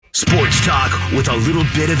Sports talk with a little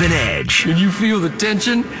bit of an edge. Can you feel the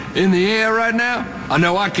tension in the air right now? I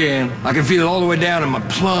know I can. I can feel it all the way down in my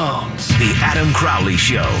plums. The Adam Crowley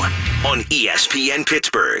Show on ESPN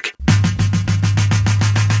Pittsburgh.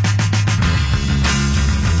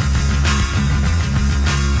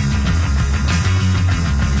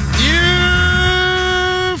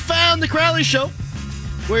 You found the Crowley Show,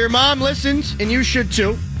 where your mom listens, and you should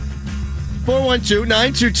too.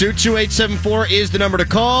 412-922-2874 is the number to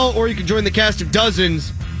call, or you can join the cast of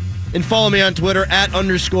dozens and follow me on Twitter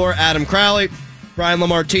 @_Adam Crowley. Brian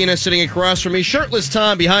LaMartina sitting across from me, shirtless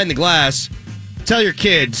Tom behind the glass. Tell your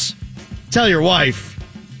kids, tell your wife,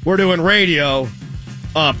 we're doing radio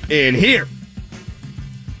up in here.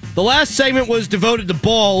 The last segment was devoted to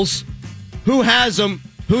balls. Who has them?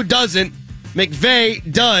 Who doesn't?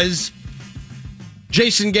 McVay does.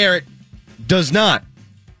 Jason Garrett does not.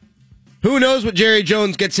 Who knows what Jerry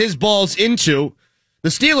Jones gets his balls into? The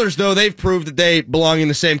Steelers, though, they've proved that they belong in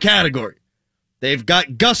the same category. They've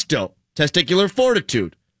got gusto, testicular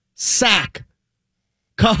fortitude, sack,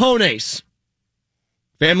 cojones,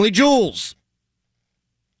 family jewels,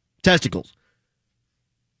 testicles.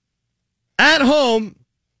 At home,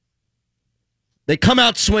 they come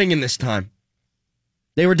out swinging this time.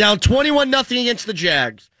 They were down 21-0 against the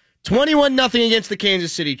Jags, 21-0 against the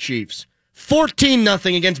Kansas City Chiefs,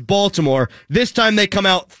 14-0 against Baltimore. This time they come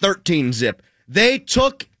out 13-zip. They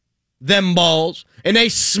took them balls and they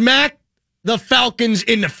smacked the Falcons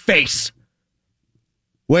in the face.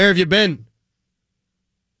 Where have you been?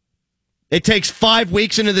 It takes 5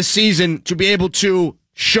 weeks into the season to be able to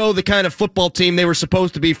show the kind of football team they were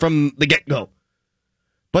supposed to be from the get-go.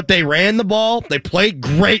 But they ran the ball. They played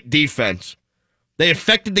great defense. They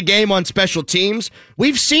affected the game on special teams.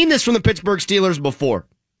 We've seen this from the Pittsburgh Steelers before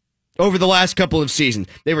over the last couple of seasons.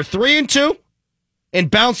 They were 3-2 and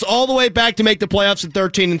bounced all the way back to make the playoffs at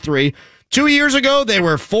 13-3. 2 years ago, they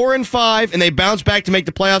were 4-5, and they bounced back to make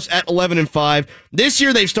the playoffs at 11-5. This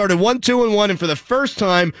year, they've started 1-2-1, and for the first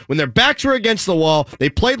time, when their backs were against the wall, they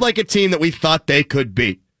played like a team that we thought they could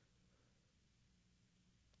beat.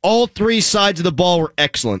 All three sides of the ball were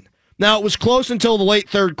excellent. Now, it was close until the late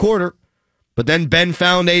third quarter, but then Ben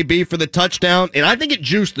found AB for the touchdown, and I think it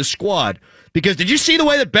juiced the squad. Because did you see the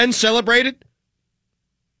way that Ben celebrated?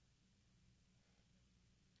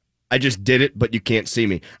 I just did it, but you can't see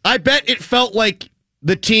me. I bet it felt like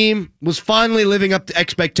the team was finally living up to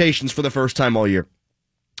expectations for the first time all year.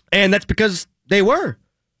 And that's because they were.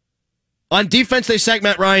 On defense, they sacked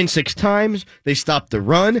Matt Ryan 6 times. They stopped the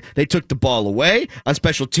run. They took the ball away. On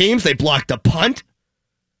special teams, they blocked a punt.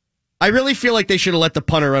 I really feel like they should have let the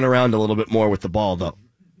punter run around a little bit more with the ball, though.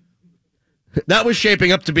 That was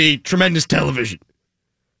shaping up to be tremendous television.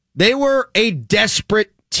 They were a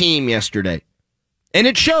desperate team yesterday, and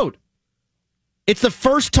it showed. It's the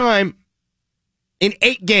first time in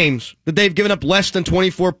 8 games that they've given up less than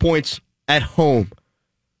 24 points at home.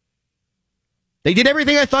 They did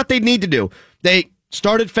everything I thought they'd need to do. They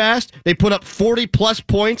started fast. They put up 40-plus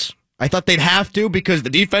points. I thought they'd have to because the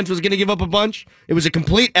defense was going to give up a bunch. It was a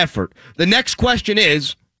complete effort. The next question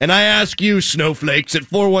is, and I ask you, snowflakes, at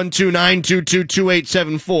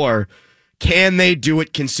 412-922-2874, can they do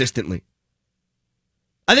it consistently?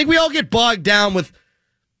 I think we all get bogged down with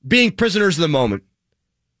being prisoners of the moment.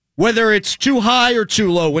 Whether it's too high or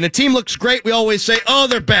too low. When a team looks great, we always say, oh,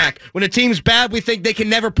 they're back. When a team's bad, we think they can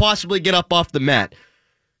never possibly get up off the mat.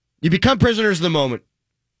 You become prisoners of the moment.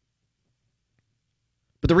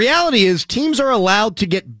 But the reality is, teams are allowed to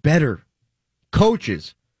get better.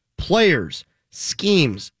 Coaches, players,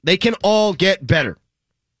 schemes, they can all get better.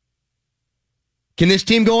 Can this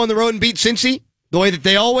team go on the road and beat Cincy the way that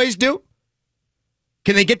they always do?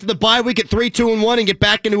 Can they get to the bye week at 3-2-1 and get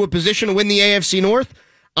back into a position to win the AFC North?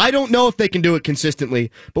 I don't know if they can do it consistently,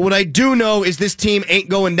 but what I do know is this team ain't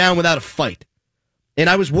going down without a fight. And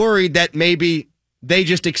I was worried that maybe they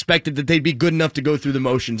just expected that they'd be good enough to go through the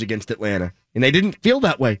motions against Atlanta. And they didn't feel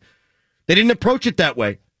that way. They didn't approach it that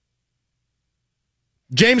way.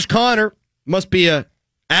 James Conner must be a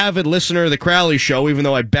avid listener of the Crowley Show, even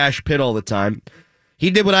though I bash Pitt all the time. He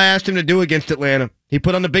did what I asked him to do against Atlanta. He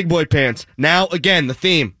put on the big boy pants. Now, again, the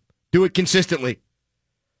theme. Do it consistently.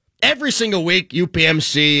 Every single week,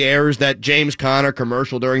 UPMC airs that James Conner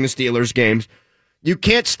commercial during the Steelers games. You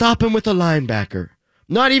can't stop him with a linebacker.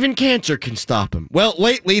 Not even cancer can stop him. Well,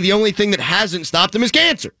 lately, the only thing that hasn't stopped him is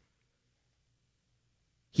cancer.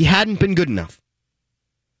 He hadn't been good enough.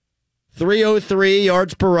 303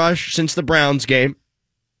 yards per rush since the Browns game.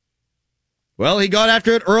 Well, he got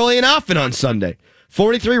after it early and often on Sunday.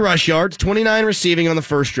 43 rush yards, 29 receiving on the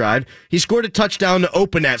first drive. He scored a touchdown to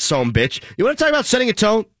open that sumbitch. You want to talk about setting a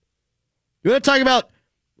tone? You want to talk about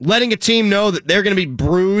letting a team know that they're going to be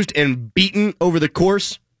bruised and beaten over the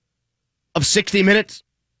course of 60 minutes.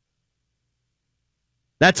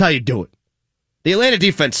 That's how you do it. The Atlanta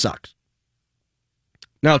defense sucks.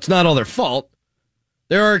 Now, it's not all their fault.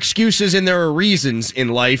 There are excuses and there are reasons in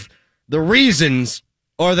life. The reasons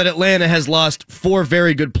are that Atlanta has lost 4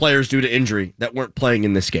 very good players due to injury that weren't playing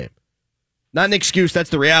in this game. Not an excuse, that's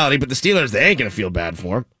the reality, but the Steelers, they ain't going to feel bad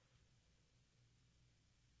for them.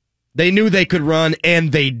 They knew they could run,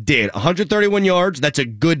 and they did. 131 yards, that's a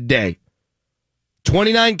good day.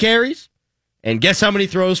 29 carries, and guess how many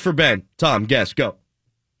throws for Ben? Tom, guess, go.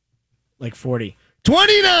 Like 40.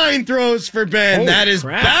 29 throws for Ben. Holy that is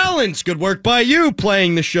crap. balance. Good work by you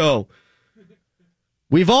playing the show.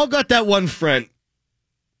 We've all got that one friend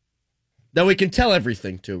that we can tell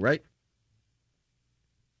everything to, right?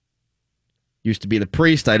 Used to be the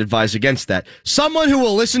priest. I'd advise against that. Someone who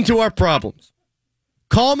will listen to our problems.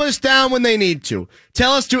 Calm us down when they need to.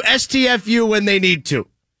 Tell us to STFU when they need to.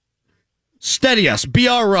 Steady us. Be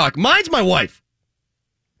our rock. Mine's my wife.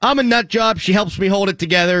 I'm a nut job. She helps me hold it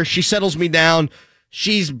together. She settles me down.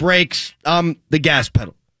 She's brakes. I'm the gas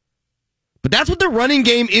pedal. But that's what the running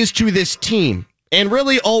game is to this team, and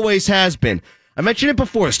really always has been. I mentioned it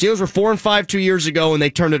before. Steelers were 4-5 2 years ago, and they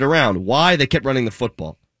turned it around. Why? They kept running the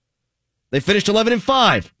football. They finished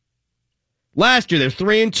 11-5. Last year, they're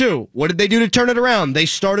 3-2. What did they do to turn it around? They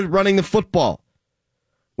started running the football.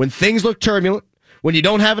 When things look turbulent, when you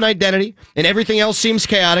don't have an identity, and everything else seems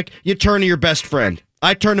chaotic, you turn to your best friend.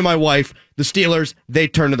 I turn to my wife. The Steelers, they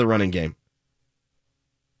turn to the running game.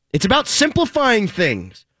 It's about simplifying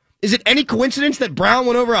things. Is it any coincidence that Brown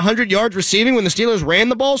went over 100 yards receiving when the Steelers ran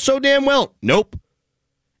the ball so damn well? Nope.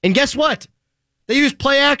 And guess what? They used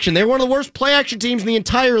play action. They were one of the worst play action teams in the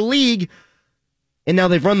entire league. And now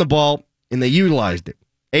they've run the ball, and they utilized it.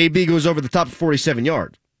 AB goes over the top of 47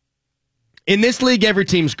 yards. In this league, every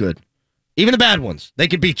team's good. Even the bad ones. They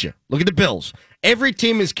could beat you. Look at the Bills. Every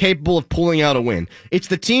team is capable of pulling out a win. It's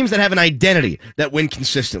the teams that have an identity that win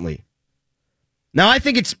consistently. Now, I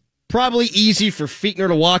think it's probably easy for Fichtner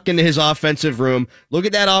to walk into his offensive room, look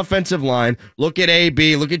at that offensive line, look at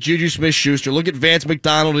AB, look at Juju Smith-Schuster, look at Vance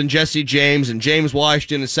McDonald and Jesse James and James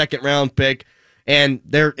Washington, a second-round pick, and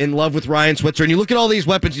they're in love with Ryan Switzer. And you look at all these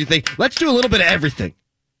weapons and you think, let's do a little bit of everything.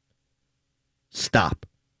 Stop.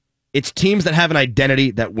 It's teams that have an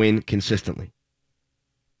identity that win consistently.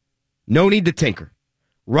 No need to tinker.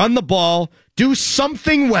 Run the ball, do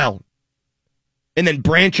something well, and then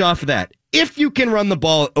branch off of that. If you can run the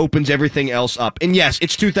ball, it opens everything else up. And yes,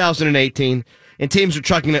 it's 2018, and teams are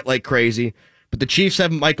chucking it like crazy. But the Chiefs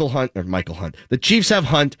have Michael Hunt. The Chiefs have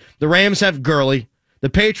Hunt. The Rams have Gurley. The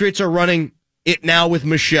Patriots are running it now with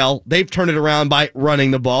Michelle. They've turned it around by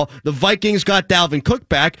running the ball. The Vikings got Dalvin Cook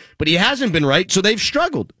back, but he hasn't been right, so they've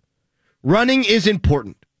struggled. Running is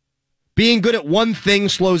important. Being good at one thing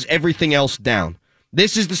slows everything else down.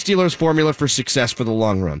 This is the Steelers' formula for success for the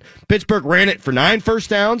long run. Pittsburgh ran it for 9 first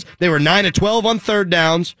downs. They were 9 of 12 on third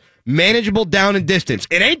downs. Manageable down and distance.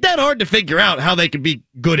 It ain't that hard to figure out how they could be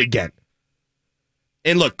good again.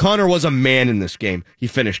 And look, Connor was a man in this game. He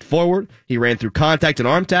finished forward. He ran through contact and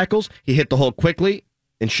arm tackles. He hit the hole quickly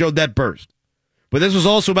and showed that burst. But this was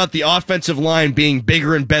also about the offensive line being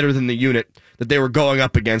bigger and better than the unit that they were going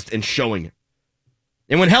up against and showing it.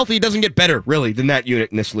 And when healthy, it doesn't get better, really, than that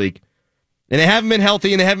unit in this league. And they haven't been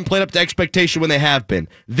healthy, and they haven't played up to expectation when they have been.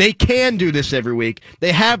 They can do this every week.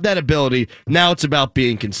 They have that ability. Now it's about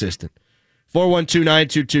being consistent.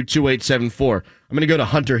 412-922-2874. I'm going to go to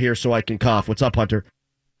Hunter here so I can cough. What's up, Hunter?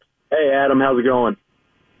 Hey, Adam. How's it going?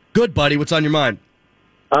 Good, buddy. What's on your mind?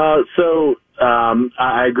 I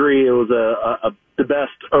agree. It was the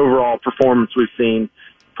best overall performance we've seen,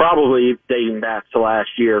 probably dating back to last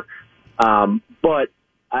year. But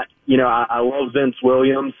I love Vince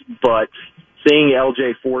Williams, but seeing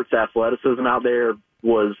L.J. Fort's athleticism out there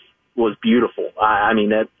was beautiful. I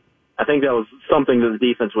think that was something that the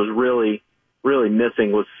defense was really, really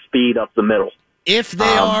missing, was speed up the middle. If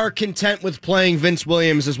they are content with playing Vince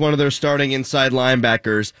Williams as one of their starting inside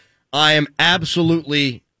linebackers, I am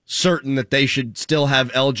absolutely certain that they should still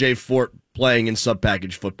have L.J. Fort playing in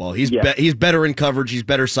sub-package football. He's better in coverage. He's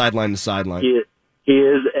better sideline to sideline. He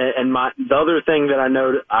is, and the other thing that I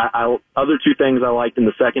noted, other two things I liked in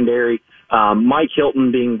the secondary, Mike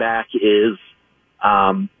Hilton being back is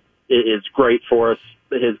great for us.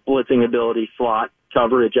 His blitzing ability, slot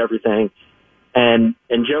coverage, everything, and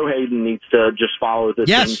Joe Hayden needs to just follow the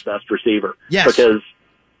team's best receiver, because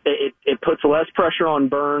it puts less pressure on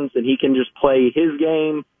Burns, and he can just play his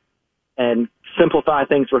game and simplify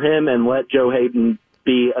things for him, and let Joe Hayden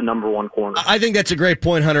be a number one corner. I think that's a great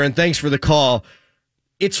point, Hunter, and thanks for the call.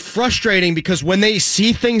 it's frustrating because when they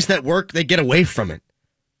see things that work, they get away from it.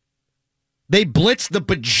 They blitzed the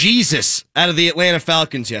bejesus out of the Atlanta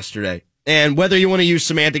Falcons yesterday. And whether you want to use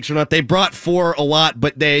semantics or not, they brought 4 a lot,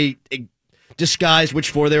 but they disguised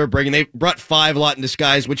which 4 they were bringing. They brought 5 a lot and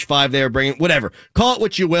disguised which 5 they were bringing. Whatever. Call it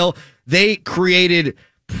what you will. They created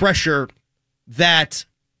pressure that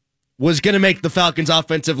was going to make the Falcons'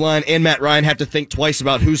 offensive line and Matt Ryan have to think twice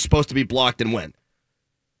about who's supposed to be blocked and when.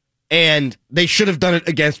 And they should have done it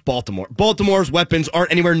against Baltimore. Baltimore's weapons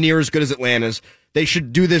aren't anywhere near as good as Atlanta's. They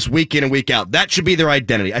should do this week in and week out. That should be their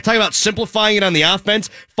identity. I talk about simplifying it on the offense.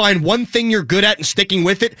 Find one thing you're good at and sticking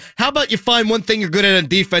with it. How about you find one thing you're good at on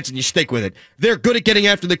defense and you stick with it? They're good at getting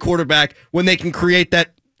after the quarterback when they can create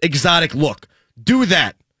that exotic look. Do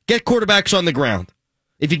that. Get quarterbacks on the ground.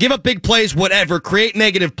 If you give up big plays, whatever, create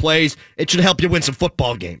negative plays, it should help you win some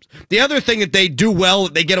football games. The other thing that they do well,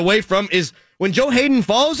 that they get away from, is when Joe Hayden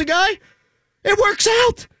follows a guy, it works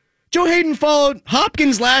out. Joe Hayden followed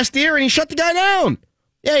Hopkins last year, and he shut the guy down.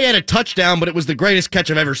 Yeah, he had a touchdown, but it was the greatest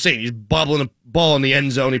catch I've ever seen. He's bobbling a ball in the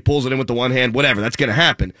end zone. He pulls it in with the one hand, whatever. That's going to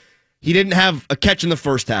happen. He didn't have a catch in the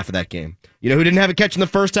first half of that game. You know who didn't have a catch in the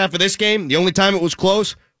first half of this game? The only time it was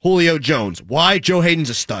close? Julio Jones. Why? Joe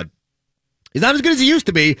Hayden's a stud. He's not as good as he used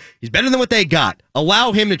to be. He's better than what they got.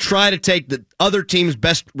 Allow him to try to take the other team's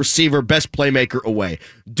best receiver, best playmaker away.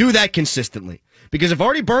 Do that consistently. Because if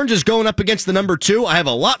Artie Burns is going up against the number 2, I have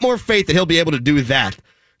a lot more faith that he'll be able to do that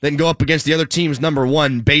than go up against the other team's number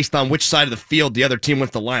 1 based on which side of the field the other team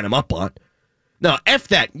wants to line him up on. No, F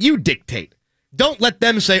that. You dictate. Don't let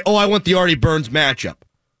them say, oh, I want the Artie Burns matchup.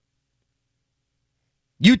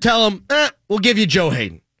 You tell them, we'll give you Joe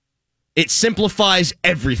Hayden. It simplifies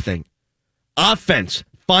everything. Offense,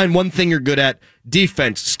 find one thing you're good at.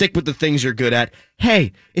 Defense, stick with the things you're good at.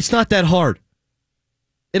 Hey, it's not that hard.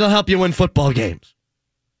 It'll help you win football games.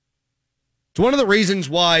 It's one of the reasons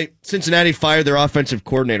why Cincinnati fired their offensive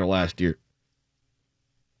coordinator last year.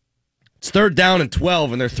 It's 3rd down and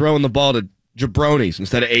 12, and they're throwing the ball to jabronis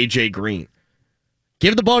instead of A.J. Green.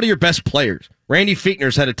 Give the ball to your best players. Randy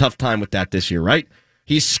Fichtner's had a tough time with that this year, right?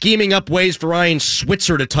 He's scheming up ways for Ryan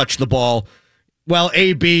Switzer to touch the ball while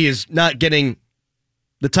AB is not getting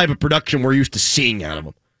the type of production we're used to seeing out of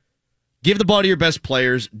him. Give the ball to your best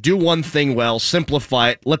players. Do one thing well. Simplify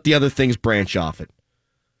it. Let the other things branch off it.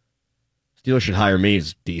 Steelers should hire me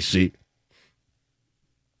as DC.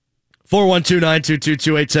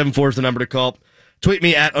 412-922-2874 is the number to call. Tweet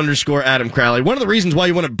me at _Adam Crowley. One of the reasons why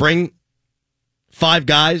you want to bring 5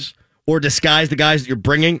 guys or disguise the guys that you're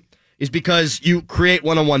bringing is because you create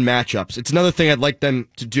one-on-one matchups. It's another thing I'd like them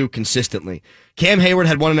to do consistently. Cam Hayward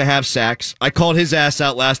had 1.5 sacks. I called his ass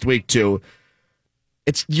out last week, too.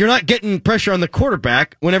 You're not getting pressure on the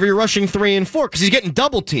quarterback whenever you're rushing 3 and 4 because he's getting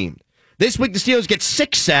double-teamed. This week, the Steelers get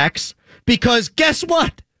 6 sacks because guess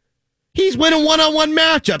what? He's winning one-on-one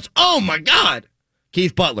matchups. Oh, my God.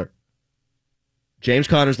 Keith Butler. James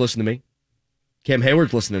Conner's listening to me. Cam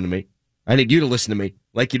Hayward's listening to me. I need you to listen to me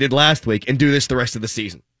like you did last week and do this the rest of the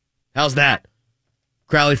season. How's that?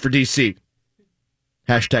 Crowley for DC.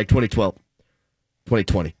 Hashtag 2012.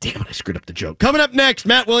 2020. Damn it, I screwed up the joke. Coming up next,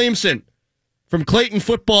 Matt Williamson from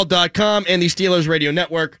ClaytonFootball.com and the Steelers Radio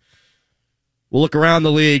Network. We'll look around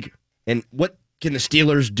the league and what can the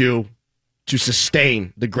Steelers do to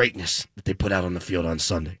sustain the greatness that they put out on the field on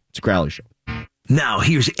Sunday. It's a Crowley Show. Now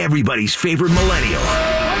here's everybody's favorite millennial,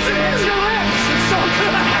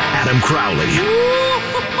 Adam Crowley,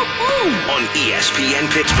 on ESPN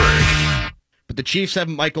Pittsburgh. But the Chiefs have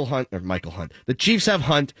Michael Hunt. The Chiefs have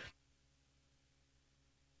Hunt.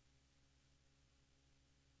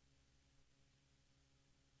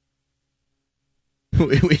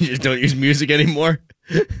 We just don't use music anymore.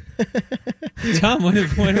 Tom, what are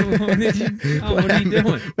you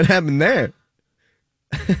doing? What happened there?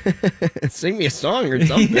 Sing me a song or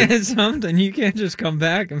something. Yeah, something. You can't just come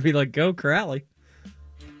back and be like, go Crowley.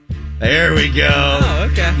 There we go. Oh,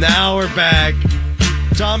 okay. Now we're back.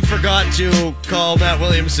 Tom forgot to call Matt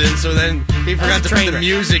Williamson, so then he forgot to put the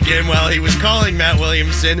music in while he was calling Matt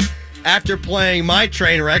Williamson after playing my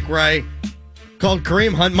train wreck where I called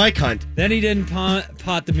Kareem Hunt Mike Hunt. Then he didn't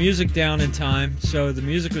pot the music down in time, so the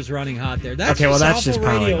music was running hot there. That's okay, well, that's just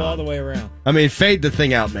radio all the way around. I mean, fade the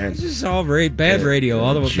thing out, man. This is all bad radio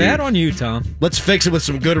all the way. Bad on you, Tom. Let's fix it with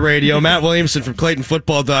some good radio. Matt Williamson from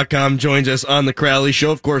ClaytonFootball.com joins us on the Crowley Show.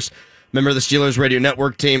 Of course, member of the Steelers Radio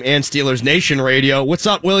Network team and Steelers Nation Radio. What's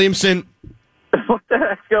up, Williamson? What the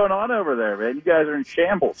heck's going on over there, man? You guys are in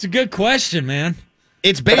shambles. It's a good question, man.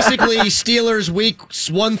 It's basically Steelers weeks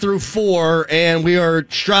 1 through 4, and we are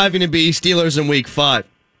striving to be Steelers in week 5.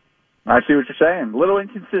 I see what you're saying. A little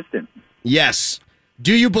inconsistent. Yes.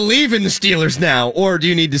 Do you believe in the Steelers now, or do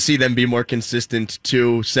you need to see them be more consistent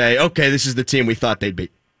to say, okay, this is the team we thought they'd be?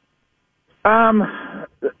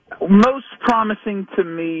 Most promising to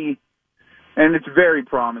me, and it's very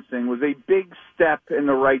promising, was a big step in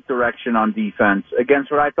the right direction on defense against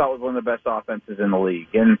what I thought was one of the best offenses in the league.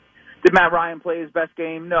 And did Matt Ryan play his best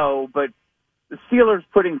game? No, but the Steelers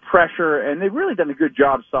putting pressure, and they've really done a good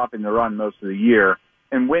job stopping the run most of the year,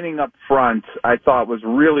 and winning up front, I thought was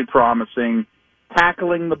really promising.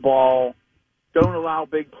 Tackling the ball, don't allow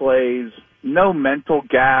big plays, no mental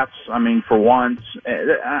gaffes, for once.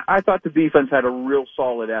 I thought the defense had a real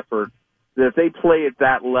solid effort. That if they play at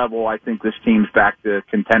that level, I think this team's back to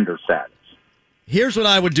contender status. Here's what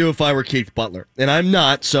I would do if I were Keith Butler. And I'm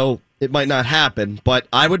not, so it might not happen, but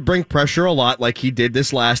I would bring pressure a lot like he did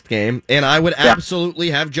this last game, and I would absolutely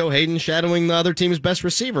have Joe Hayden shadowing the other team's best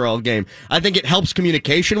receiver all game. I think it helps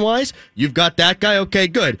communication-wise. You've got that guy, okay,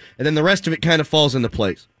 good. And then the rest of it kind of falls into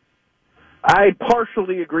place. I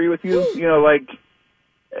partially agree with you.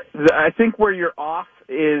 I think where you're off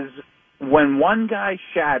is when one guy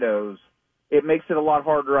shadows, it makes it a lot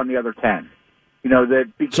harder on the other 10.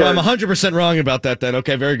 So I'm 100% wrong about that then.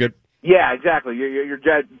 Okay, very good. Yeah, exactly. You're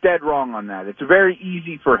dead wrong on that. It's very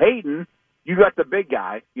easy for Hayden. You got the big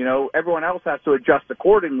guy. Everyone else has to adjust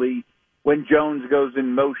accordingly when Jones goes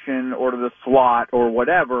in motion or to the slot or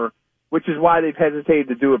whatever, which is why they've hesitated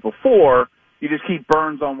to do it before. You just keep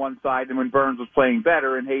Burns on one side, and when Burns was playing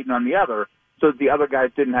better, and Hayden on the other, so that the other guys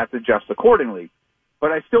didn't have to adjust accordingly.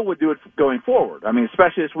 But I still would do it going forward.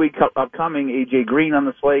 Especially this week upcoming, A.J. Green on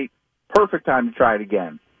the slate, perfect time to try it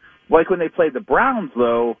again. Like when they played the Browns,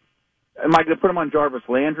 though, am I going to put him on Jarvis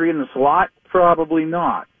Landry in the slot? Probably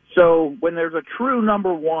not. So when there's a true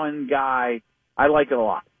number one guy, I like it a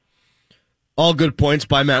lot. All good points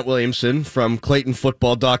by Matt Williamson from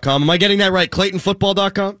ClaytonFootball.com. Am I getting that right?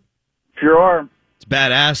 ClaytonFootball.com? Sure are. It's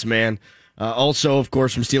badass, man. Also, of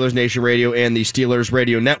course, from Steelers Nation Radio and the Steelers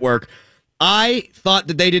Radio Network. I thought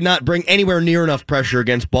that they did not bring anywhere near enough pressure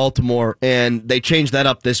against Baltimore, and they changed that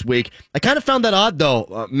up this week. I kind of found that odd,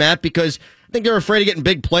 though, Matt, because I think they were afraid of getting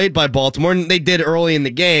big played by Baltimore, and they did early in the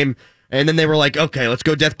game, and then they were like, okay, let's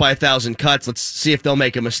go death by 1,000 cuts. Let's see if they'll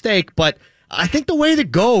make a mistake. But I think the way to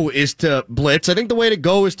go is to blitz. I think the way to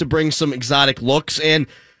go is to bring some exotic looks and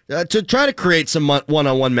to try to create some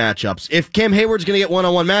one-on-one matchups. If Cam Hayward's going to get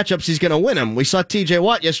one-on-one matchups, he's going to win them. We saw T.J.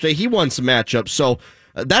 Watt yesterday. He won some matchups. So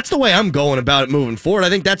that's the way I'm going about it moving forward. I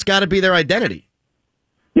think that's got to be their identity.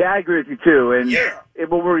 Yeah, I agree with you, too. And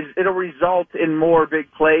it'll result in more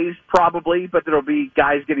big plays, probably, but there'll be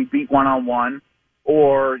guys getting beat one-on-one.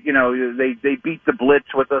 Or, they beat the blitz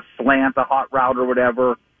with a slant, a hot route or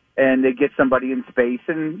whatever, and they get somebody in space.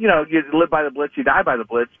 And, you live by the blitz, you die by the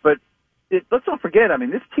blitz. But let's not forget,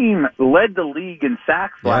 this team led the league in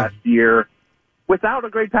sacks last year without a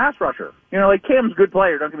great pass rusher. Cam's a good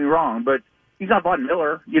player, don't get me wrong, but he's not Von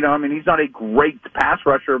Miller. He's not a great pass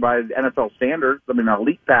rusher by NFL standards. An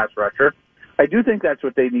elite pass rusher. I do think that's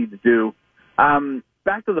what they need to do.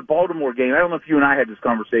 Back to the Baltimore game, I don't know if you and I had this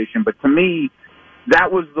conversation, but to me,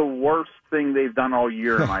 that was the worst thing they've done all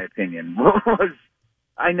year, in my opinion.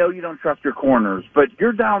 I know you don't trust your corners, but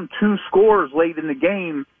you're down 2 scores late in the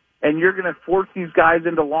game, and you're going to force these guys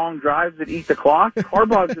into long drives that eat the clock?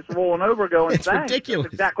 Harbaugh's just rolling over going, it's ridiculous.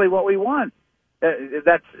 That's exactly what we want.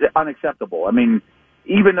 That's unacceptable.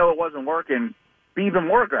 Even though it wasn't working, be even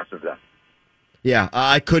more aggressive then. Yeah,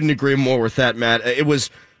 I couldn't agree more with that, Matt. It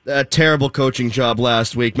was a terrible coaching job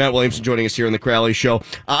last week. Matt Williamson joining us here on the Crowley Show.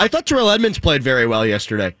 I thought Terrell Edmonds played very well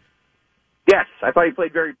yesterday. Yes, I thought he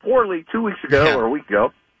played very poorly 2 weeks ago or a week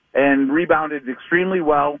ago and rebounded extremely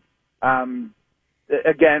well.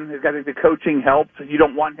 Again, I think the coaching helped. You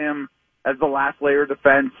don't want him as the last layer of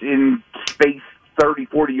defense in space 30,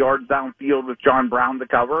 40 yards downfield with John Brown to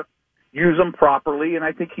cover. Use him properly, and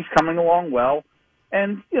I think he's coming along well.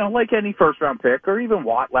 And, like any first-round pick, or even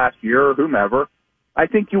Watt last year or whomever, I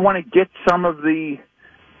think you want to get some of the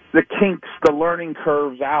kinks, the learning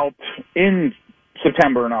curves out in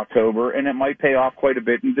September and October, and it might pay off quite a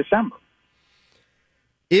bit in December.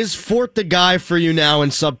 Is Fort the guy for you now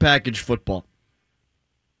in sub-package football?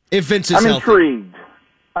 If Vince is healthy.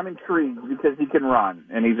 I'm intrigued because he can run,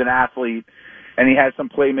 and he's an athlete, and he has some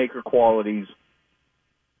playmaker qualities.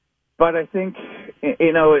 But I think,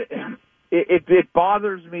 it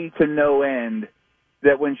bothers me to no end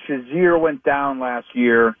that when Shazier went down last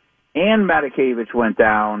year and Matakevich went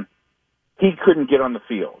down, he couldn't get on the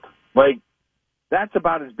field. That's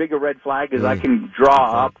about as big a red flag as I can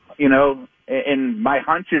draw up, and my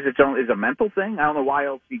hunch is it's a mental thing. I don't know why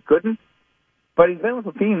else he couldn't. But he's been with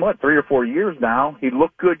the team, 3 or 4 years now. He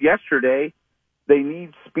looked good yesterday. they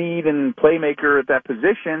need speed and playmaker at that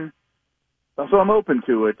position. So I'm open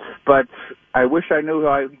to it, but I wish I knew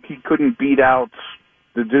how he couldn't beat out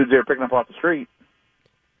the dudes they're picking up off the street.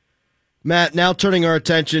 Matt, now turning our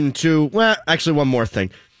attention to, well, actually one more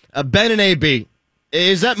thing. Ben and AB.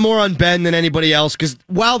 Is that more on Ben than anybody else? Because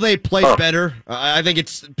while they play better, I think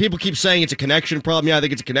people keep saying it's a connection problem. Yeah, I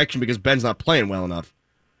think it's a connection because Ben's not playing well enough.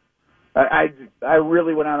 I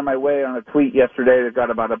really went out of my way on a tweet yesterday that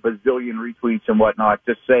got about a bazillion retweets and whatnot,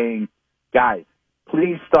 just saying, guys,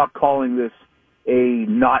 please stop calling this a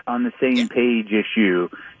not on the same page issue.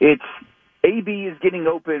 It's AB is getting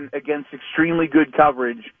open against extremely good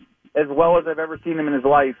coverage, as well as I've ever seen him in his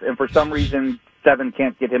life, and for some reason, Seven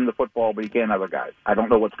can't get him the football, but he can other guys. I don't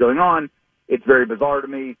know what's going on. It's very bizarre to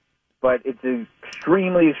me, but it's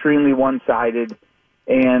extremely, extremely one-sided,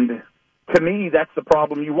 and to me, that's the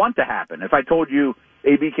problem you want to happen. If I told you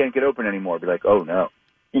AB can't get open anymore, I'd be like, oh, no.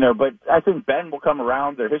 But I think Ben will come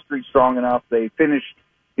around. Their history's strong enough. They finished,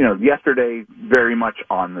 yesterday very much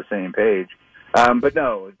on the same page. But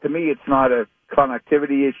no, to me, it's not a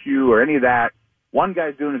connectivity issue or any of that. One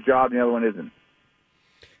guy's doing his job and the other one isn't.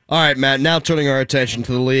 All right, Matt, now turning our attention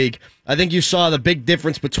to the league. I think you saw the big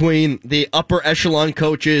difference between the upper echelon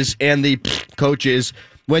coaches and the coaches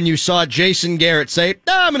when you saw Jason Garrett say,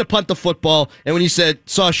 I'm going to punt the football, and when you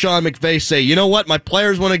saw Sean McVay say, you know what, my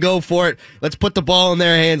players want to go for it, let's put the ball in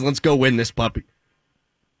their hands, let's go win this puppy.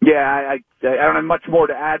 Yeah, I don't have much more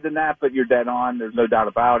to add than that, but you're dead on. There's no doubt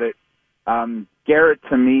about it. Garrett,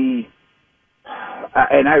 to me,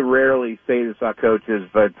 and I rarely say this about coaches,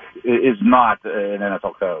 but is not an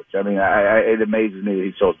NFL coach. I mean, it amazes me that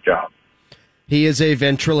he still has a job. He is a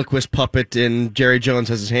ventriloquist puppet, and Jerry Jones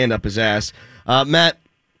has his hand up his ass. Matt,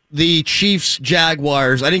 the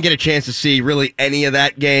Chiefs-Jaguars, I didn't get a chance to see really any of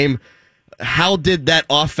that game. How did that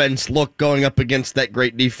offense look going up against that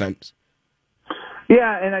great defense?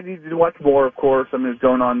 Yeah, and I needed to watch more, of course. I mean, it's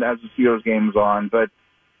going on as the Steelers game was on. But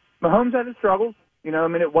Mahomes had his struggles.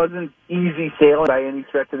 It wasn't easy sailing by any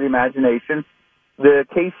stretch of the imagination. The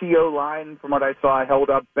KCO line, from what I saw, held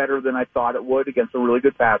up better than I thought it would against a really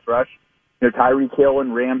good pass rush. Tyreek Hill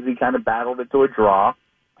and Ramsey kind of battled it to a draw.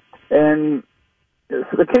 And the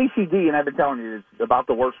KCD, and I've been telling you, is about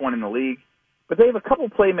the worst one in the league. But they have a couple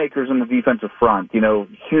playmakers in the defensive front.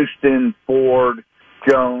 Houston, Ford,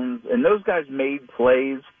 Jones, and those guys made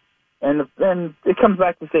plays. And it comes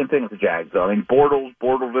back to the same thing with the Jags, though. I mean, Bortles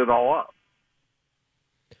it all up.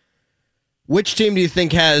 Which team do you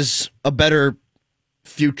think has a better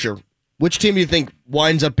future? Which team do you think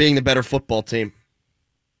winds up being the better football team?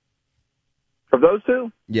 Of those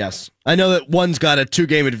two? Yes. I know that one's got a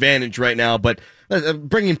 2-game advantage right now, but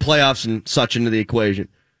bringing playoffs and such into the equation.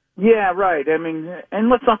 Yeah, right. I mean, and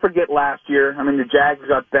let's not forget last year. I mean, the Jags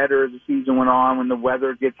got better as the season went on. When the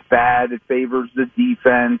weather gets bad, it favors the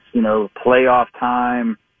defense. Playoff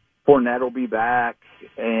time, Fournette will be back.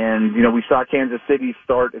 And, we saw Kansas City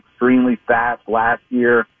start extremely fast last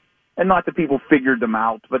year. And not that people figured them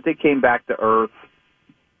out, but they came back to earth.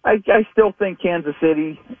 I still think Kansas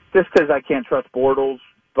City, just because I can't trust Bortles,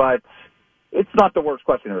 but it's not the worst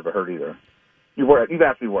question I've ever heard either. You've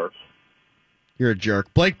asked me worse. You're a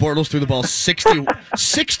jerk. Blake Bortles threw the ball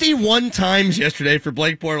 61 times yesterday for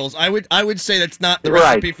Blake Bortles. I would say that's not the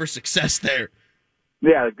recipe for success there.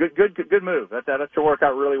 Yeah, good move. That should work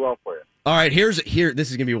out really well for you. All right, here. This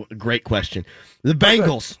is going to be a great question. The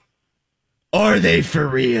Bengals, are they for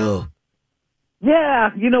real? Yeah,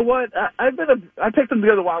 you know what? I picked them to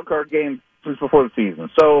go to the wild card game since before the season,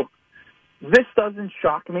 so this doesn't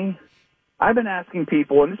shock me. I've been asking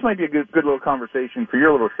people, and this might be a good little conversation for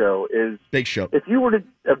your little show. Is big show. If you were to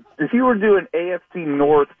do an AFC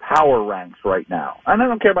North power ranks right now, and I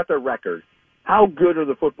don't care about their record, how good are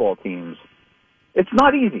the football teams? It's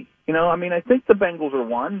not easy, I mean, I think the Bengals are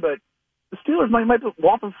one, but the Steelers might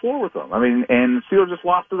walk the floor with them. I mean, and the Steelers just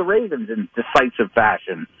lost to the Ravens in decisive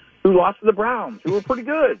fashion, who lost to the Browns, who were pretty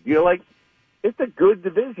good. It's a good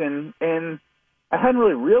division, and I hadn't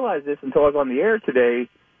really realized this until I was on the air today.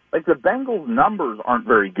 The Bengals' numbers aren't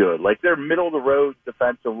very good. They're middle of the road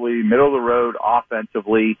defensively, middle of the road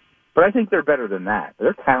offensively, but I think they're better than that.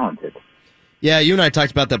 They're talented. Yeah, you and I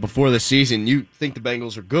talked about that before the season. You think the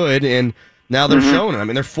Bengals are good, and now they're showing it. I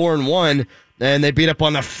mean, they're 4-1, and they beat up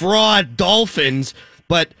on the fraud Dolphins.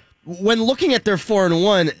 But when looking at their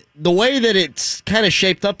 4-1, the way that it's kind of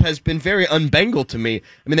shaped up has been very un-Bengal to me.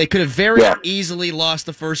 I mean, they could have very easily lost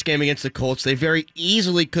the first game against the Colts. They very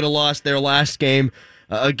easily could have lost their last game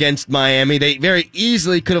against Miami. They very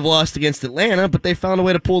easily could have lost against Atlanta, but they found a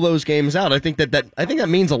way to pull those games out. I think that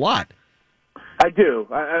means a lot. I do.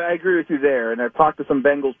 I agree with you there, and I've talked to some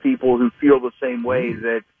Bengals people who feel the same way,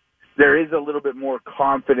 that there is a little bit more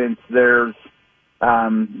confidence. There's,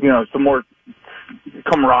 some more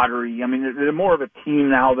camaraderie. I mean, they're more of a team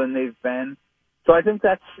now than they've been. So I think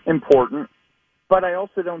that's important. But I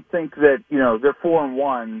also don't think that, they're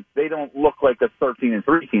 4-1. They don't look like a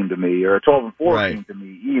 13-3 team to me or a 12-4 team to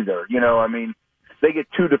me either. I mean, they get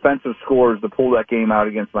 2 defensive scores to pull that game out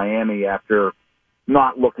against Miami after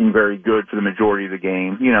not looking very good for the majority of the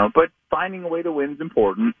game, but finding a way to win is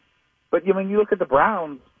important. But, you look at the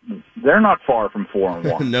Browns, they're not far from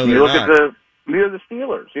 4-1. No, you they're look not. at the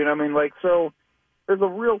Steelers, so there's a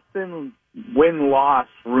real thin win-loss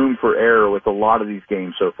room for error with a lot of these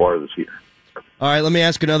games so far this year. All right, let me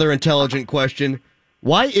ask another intelligent question.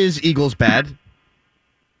 Why is Eagles bad?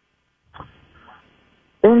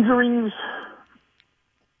 Injuries,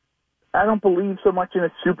 I don't believe so much in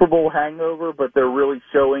a Super Bowl hangover, but they're really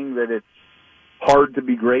showing that it's hard to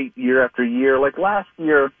be great year after year. Like last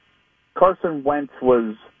year, Carson Wentz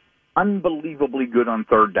was unbelievably good on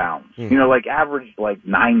third downs. Averaged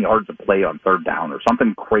 9 yards a play on third down or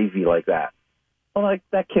something crazy like that. Well,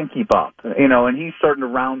 that can't keep up, and he's starting to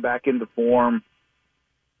round back into form.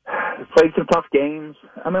 Played some tough games.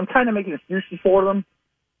 I mean, I'm kind of making excuses for them,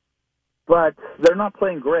 but they're not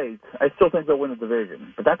playing great. I still think they'll win the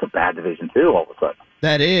division, but that's a bad division too, all of a sudden.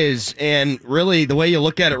 That is, and really, the way you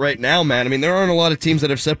look at it right now, man, I mean, there aren't a lot of teams that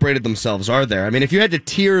have separated themselves, are there? I mean, if you had to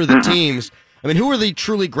tier the teams, I mean, who are the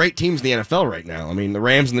truly great teams in the NFL right now? I mean, the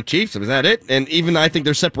Rams and the Chiefs, is that it? And even I think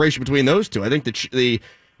there's separation between those two. I think the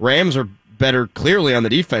Rams are better clearly on the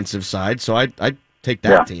defensive side, so I'd take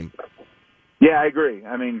that team. Yeah, I agree.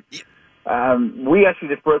 I mean, we actually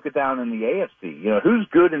just broke it down in the AFC. Who's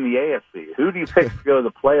good in the AFC? Who do you pick to go to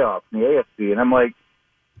the playoffs in the AFC? And I'm like,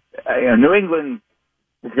 New England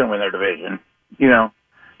is going to win their division.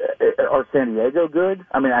 Are San Diego good?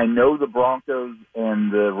 I mean, I know the Broncos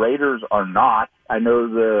and the Raiders are not. I know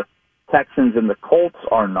the Texans and the Colts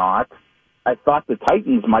are not. I thought the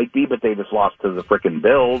Titans might be, but they just lost to the frickin'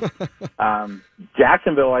 Bills.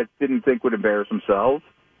 Jacksonville, I didn't think would embarrass themselves.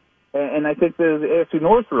 And I think the AFC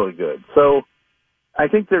North is really good. So I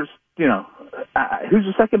think there's, who's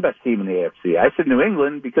the second best team in the AFC? I said New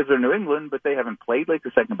England because they're New England, but they haven't played like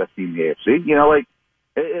the second best team in the AFC.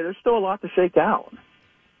 There's still a lot to shake out.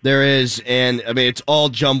 There is, and I mean, it's all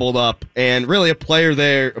jumbled up, and really a play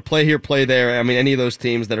here, play there. I mean, any of those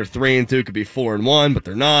teams that are 3-2 could be 4-1, but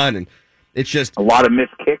they're not, and it's just a lot of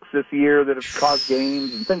missed kicks this year that have caused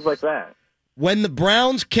games and things like that. When the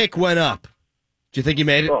Browns' kick went up, do you think he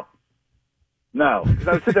made it? Oh, no, because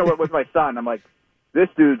I was sitting there with my son. I'm like, this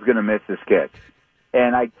dude's going to miss this kick,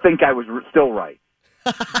 and I think I was still right.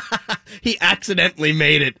 He accidentally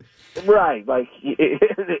made it. Right,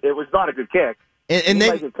 it was not a good kick. And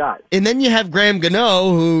then you have Graham Gano,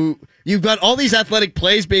 who you've got all these athletic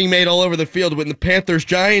plays being made all over the field with the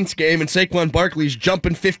Panthers-Giants game, and Saquon Barkley's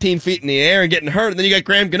jumping 15 feet in the air and getting hurt. And then you got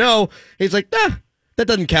Graham Gano. He's like, that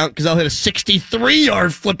doesn't count because I'll hit a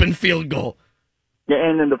 63-yard flipping field goal. Yeah,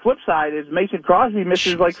 and then the flip side is Mason Crosby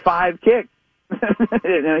misses 5 kicks.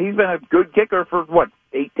 He's been a good kicker for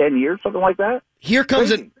 8-10 years, something like that. Here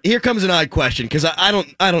comes an odd question because I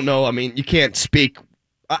don't know. I mean, you can't speak.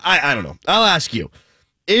 I don't know. I'll ask you.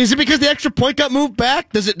 Is it because the extra point got moved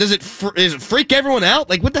back? Does it freak everyone out?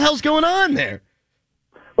 What the hell's going on there?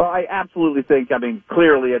 Well, I absolutely think. I mean,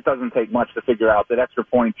 clearly it doesn't take much to figure out that extra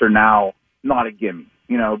points are now not a gimme.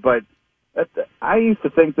 But I used to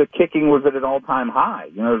think that kicking was at an all-time high.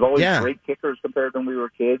 There's always great kickers compared to when we were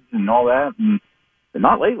kids and all that, and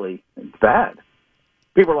not lately. It's bad.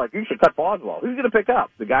 People are like, you should cut Boswell. Who's going to pick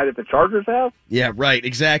up? The guy that the Chargers have? Yeah, right,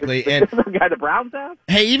 exactly. And the guy the Browns have?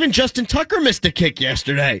 Hey, even Justin Tucker missed a kick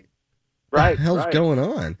yesterday. Right. What the hell's going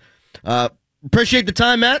on? Appreciate the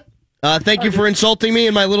time, Matt. Thank you for insulting me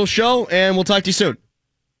in my little show, and we'll talk to you soon.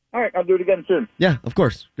 All right, I'll do it again soon. Yeah, of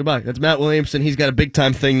course. Goodbye. That's Matt Williamson. He's got a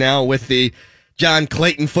big-time thing now with the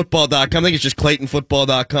JohnClaytonFootball.com. I think it's just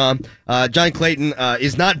ClaytonFootball.com. John Clayton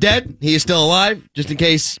is not dead. He is still alive, just in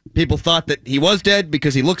case people thought that he was dead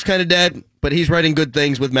because he looks kind of dead. But he's writing good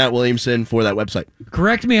things with Matt Williamson for that website.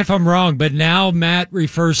 Correct me if I'm wrong, but now Matt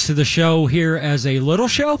refers to the show here as a little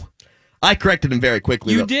show? I corrected him very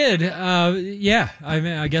quickly. You did. Yeah.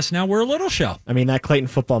 I guess now we're a little show. I mean, that Clayton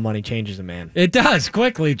football money changes a man. It does,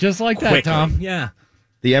 quickly, just like that, Tom. Yeah.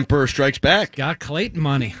 The Emperor strikes back. Got Clayton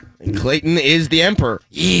money. And Clayton is the Emperor.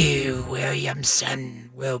 You,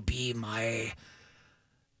 Williamson, will be my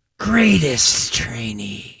greatest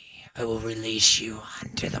trainee. I will release you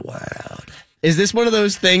unto the world. Is this one of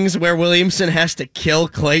those things where Williamson has to kill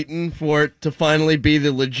Clayton for it to finally be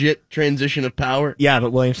the legit transition of power? Yeah,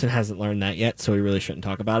 but Williamson hasn't learned that yet, so we really shouldn't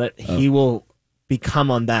talk about it. Oh. He will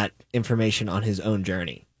become on that information on his own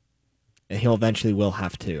journey. and he'll eventually will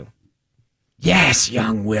have to. Yes,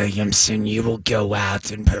 young Williamson, you will go out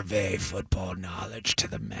and purvey football knowledge to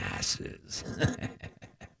the masses.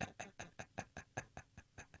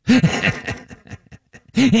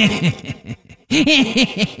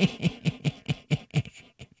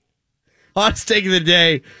 Hottest take of the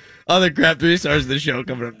day. Other crap 3 stars of the show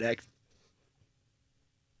coming up next.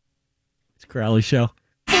 It's Crowley Show.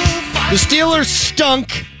 The Steelers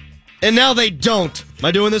stunk, and now they don't. Am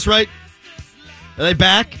I doing this right? Are they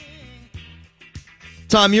back?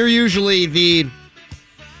 Tom, you're usually the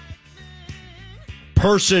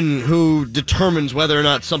person who determines whether or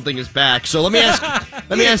not something is back. So let me ask.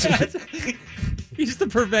 He's the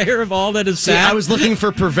purveyor of all that is See, back. I was looking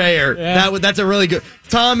for purveyor. Yeah. That's a really good.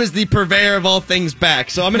 Tom is the purveyor of all things back.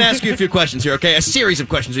 So I'm going to ask you a few questions here. Okay, a series of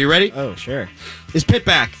questions. Are you ready? Oh, sure. Is Pitt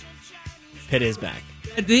back? Pitt is back.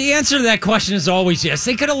 The answer to that question is always yes.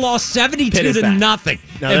 They could have lost 72 Pitt is to back. nothing,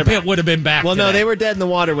 No, and they're Pitt back. would have been back. Well, no, today. they were dead in the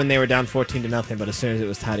water when they were down 14-0, but as soon as it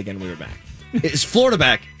was tied again, we were back. Is Florida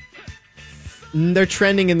back? They're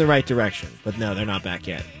trending in the right direction, but no, they're not back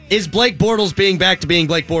yet. Is Blake Bortles being back to being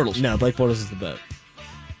Blake Bortles? No, Blake Bortles is the boat.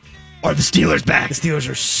 Are the Steelers back? The Steelers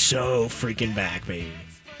are so freaking back, baby.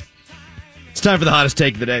 It's time for the hottest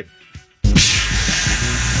take of the day.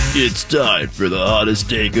 It's time for the hottest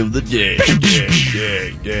take of the day.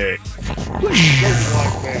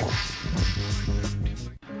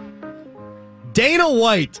 Dana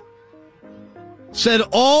White said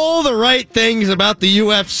all the right things about the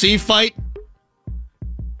UFC fight,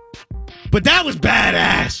 but that was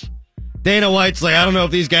badass. Dana White's like, I don't know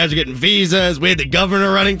if these guys are getting visas. We had the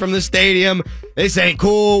governor running from the stadium. This ain't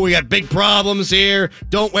cool. We got big problems here.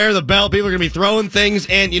 Don't wear the belt. People are going to be throwing things.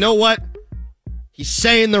 And you know what? He's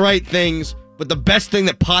saying the right things, but the best thing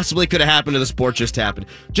that possibly could have happened to the sport just happened.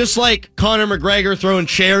 Just like Conor McGregor throwing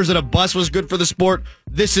chairs at a bus was good for the sport,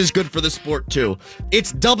 this is good for the sport too.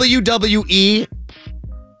 It's WWE.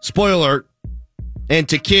 Spoiler alert. And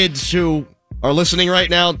to kids who are listening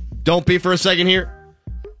right now, don't be for a second here.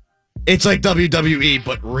 It's like WWE,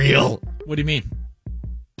 but real. What do you mean?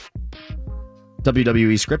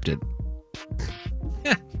 WWE scripted.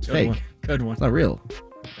 Good fake. one. Good one. It's not real.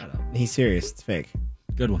 He's serious. It's fake.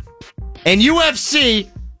 Good one. And UFC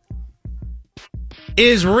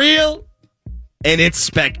is real, and it's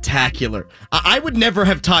spectacular. I would never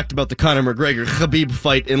have talked about the Conor McGregor-Khabib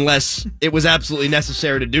fight unless it was absolutely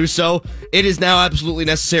necessary to do so. It is now absolutely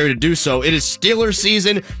necessary to do so. It is Steelers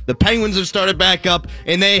season. The Penguins have started back up,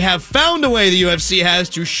 and they have found a way, the UFC has,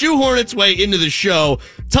 to shoehorn its way into the show.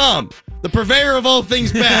 Tom, the purveyor of all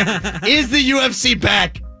things back, is the UFC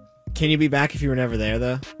back? Can you be back if you were never there,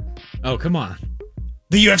 though? Oh, come on.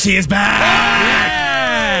 The UFC is back!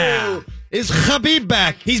 Oh! Is Khabib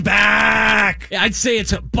back? He's back! Yeah, I'd say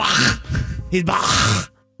it's a Bach. He's back!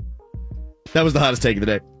 That was the hottest take of the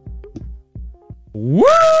day. Woo!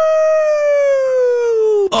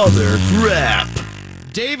 Other crap.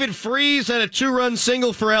 David Freese had a 2-run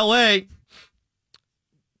single for L.A.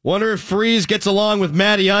 Wonder if Freese gets along with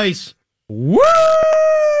Matty Ice. Woo!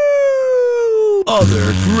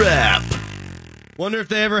 Other crap. Wonder if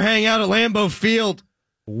they ever hang out at Lambeau Field.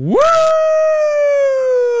 Woo!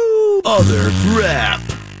 Other crap.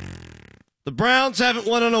 The Browns haven't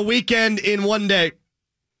won on a weekend in one day.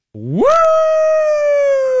 Woo!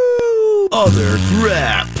 Other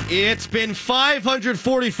crap. It's been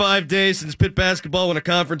 545 days since Pitt basketball won a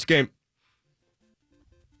conference game.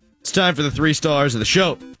 It's time for the 3 stars of the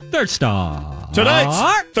show. Third star.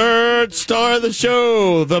 Tonight's third star of the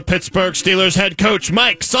show, the Pittsburgh Steelers head coach,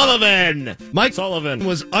 Mike Sullivan. Mike Sullivan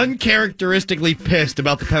was uncharacteristically pissed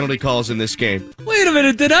about the penalty calls in this game. Wait a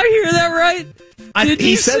minute, did I hear that right?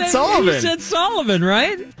 He said Sullivan. He said Sullivan,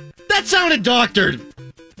 right? That sounded doctored.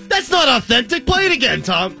 That's not authentic. Play it again,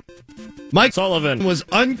 Tom. Mike Sullivan was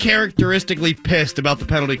uncharacteristically pissed about the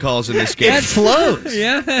penalty calls in this game. It flows.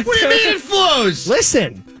 Yeah. What do you mean it flows?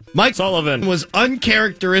 Listen. Mike Sullivan was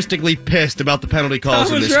uncharacteristically pissed about the penalty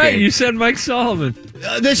calls I in was this right. game. You said Mike Sullivan.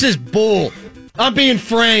 This is bull. I'm being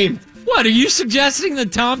framed. What, are you suggesting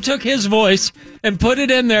that Tom took his voice and put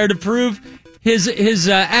it in there to prove his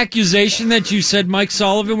accusation that you said Mike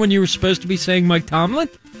Sullivan when you were supposed to be saying Mike Tomlin?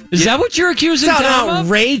 Is that what you're accusing It's Tom an of?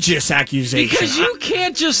 outrageous accusation. Because you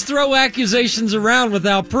can't just throw accusations around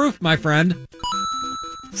without proof, my friend.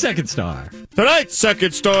 Second star. Tonight's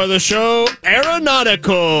second star of the show,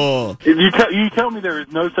 aeronautical. If you tell me there is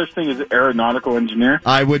no such thing as an aeronautical engineer.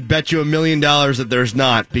 I would bet you $1 million that there's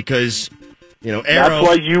not because, you know, Aero.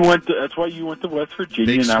 That's why you went to West Virginia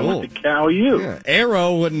Big and I school. went to Cal U. Yeah,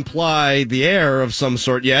 aero would imply the air of some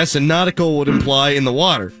sort, yes, and nautical would imply in the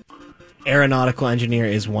water. Aeronautical engineer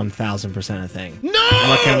is 1,000% a thing. No! I'm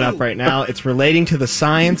looking it up right now. It's relating to the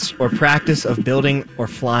science or practice of building or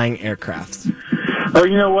flying aircrafts. Oh,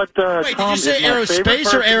 you know what? Wait, Tom, did you say is my favorite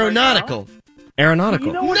aerospace or person aeronautical? Aeronautical.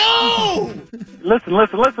 You know what? No! Listen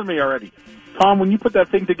to me already. Tom, when you put that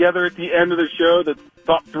thing together at the end of the show, the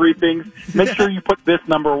top 3 things, make sure you put this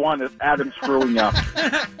number 1 as Adam screwing up.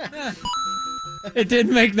 It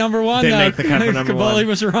didn't make number 1, Didn't though. make the cut for number Caboli 1.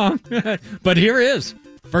 was wrong. But here is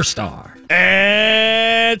first star.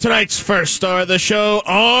 And tonight's first star of the show,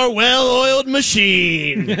 our well-oiled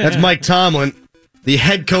machine. That's Mike Tomlin, the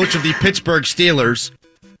head coach of the Pittsburgh Steelers.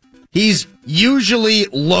 He's usually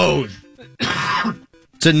loath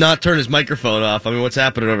to not turn his microphone off. I mean, what's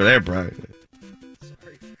happening over there, Brian?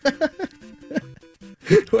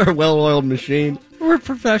 We're a well-oiled machine. We're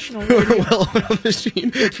professional. We're a well-oiled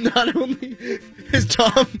machine. Not only is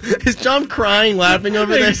Tom crying, laughing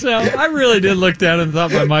over there. So I really did look down and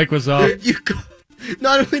thought my mic was off.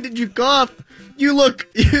 Not only did you cough, you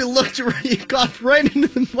coughed right into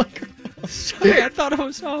the microphone. Sorry, I thought I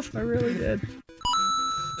was off. I really did.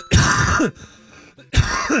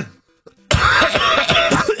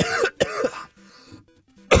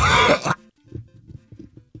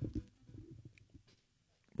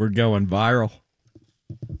 We're going viral.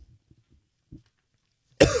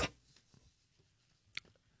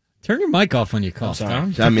 Turn your mic off when you cough,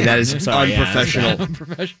 Tom. I mean, that is sorry, unprofessional. Yeah,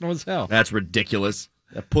 unprofessional as hell. That's ridiculous.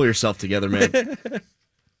 Pull yourself together, man. That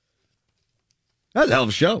was a hell of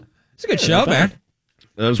a show. It's a good show, man.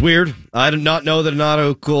 That was weird. I did not know that a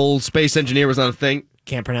nautical space engineer was not a thing.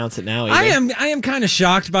 Can't pronounce it now either. I am kind of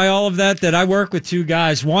shocked by all of that I work with 2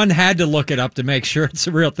 guys. One had to look it up to make sure it's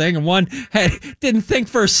a real thing, and one didn't think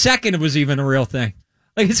for a second it was even a real thing.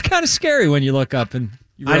 Like, it's kind of scary when you look up and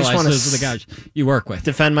you realize those are the guys you work with.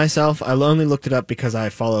 Defend myself, I only looked it up because I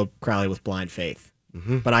follow Crowley with blind faith.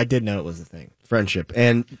 Mm-hmm. But I did know it was a thing. Friendship.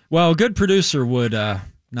 And well, a good producer would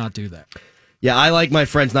not do that. Yeah, I like my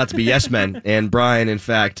friends not to be yes men, and Brian, in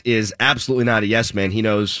fact, is absolutely not a yes man. He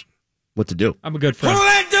knows what to do. I'm a good friend. Who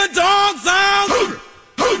let the dogs out?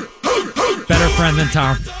 Better friend than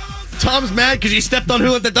Tom. Tom's mad because you stepped on Who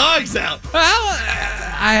Let the Dogs Out. Well,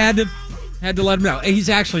 I had to let him know. He's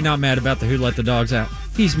actually not mad about the Who Let the Dogs Out.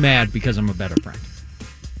 He's mad because I'm a better friend.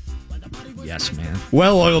 Yes, man.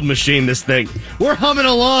 Well-oiled machine, this thing. We're humming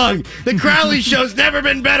along. The Crowley Show's never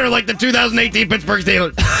been better like the 2018 Pittsburgh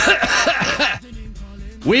Steelers.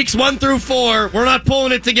 Weeks 1 through 4, we're not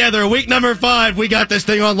pulling it together. Week number 5, we got this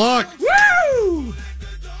thing on lock. Woo!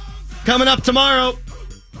 Coming up tomorrow.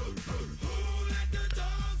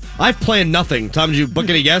 I've planned nothing. Tom, did you book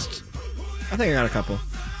any guests? I think I got a couple.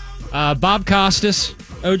 Bob Costas,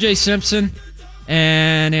 O.J. Simpson,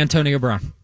 and Antonio Brown.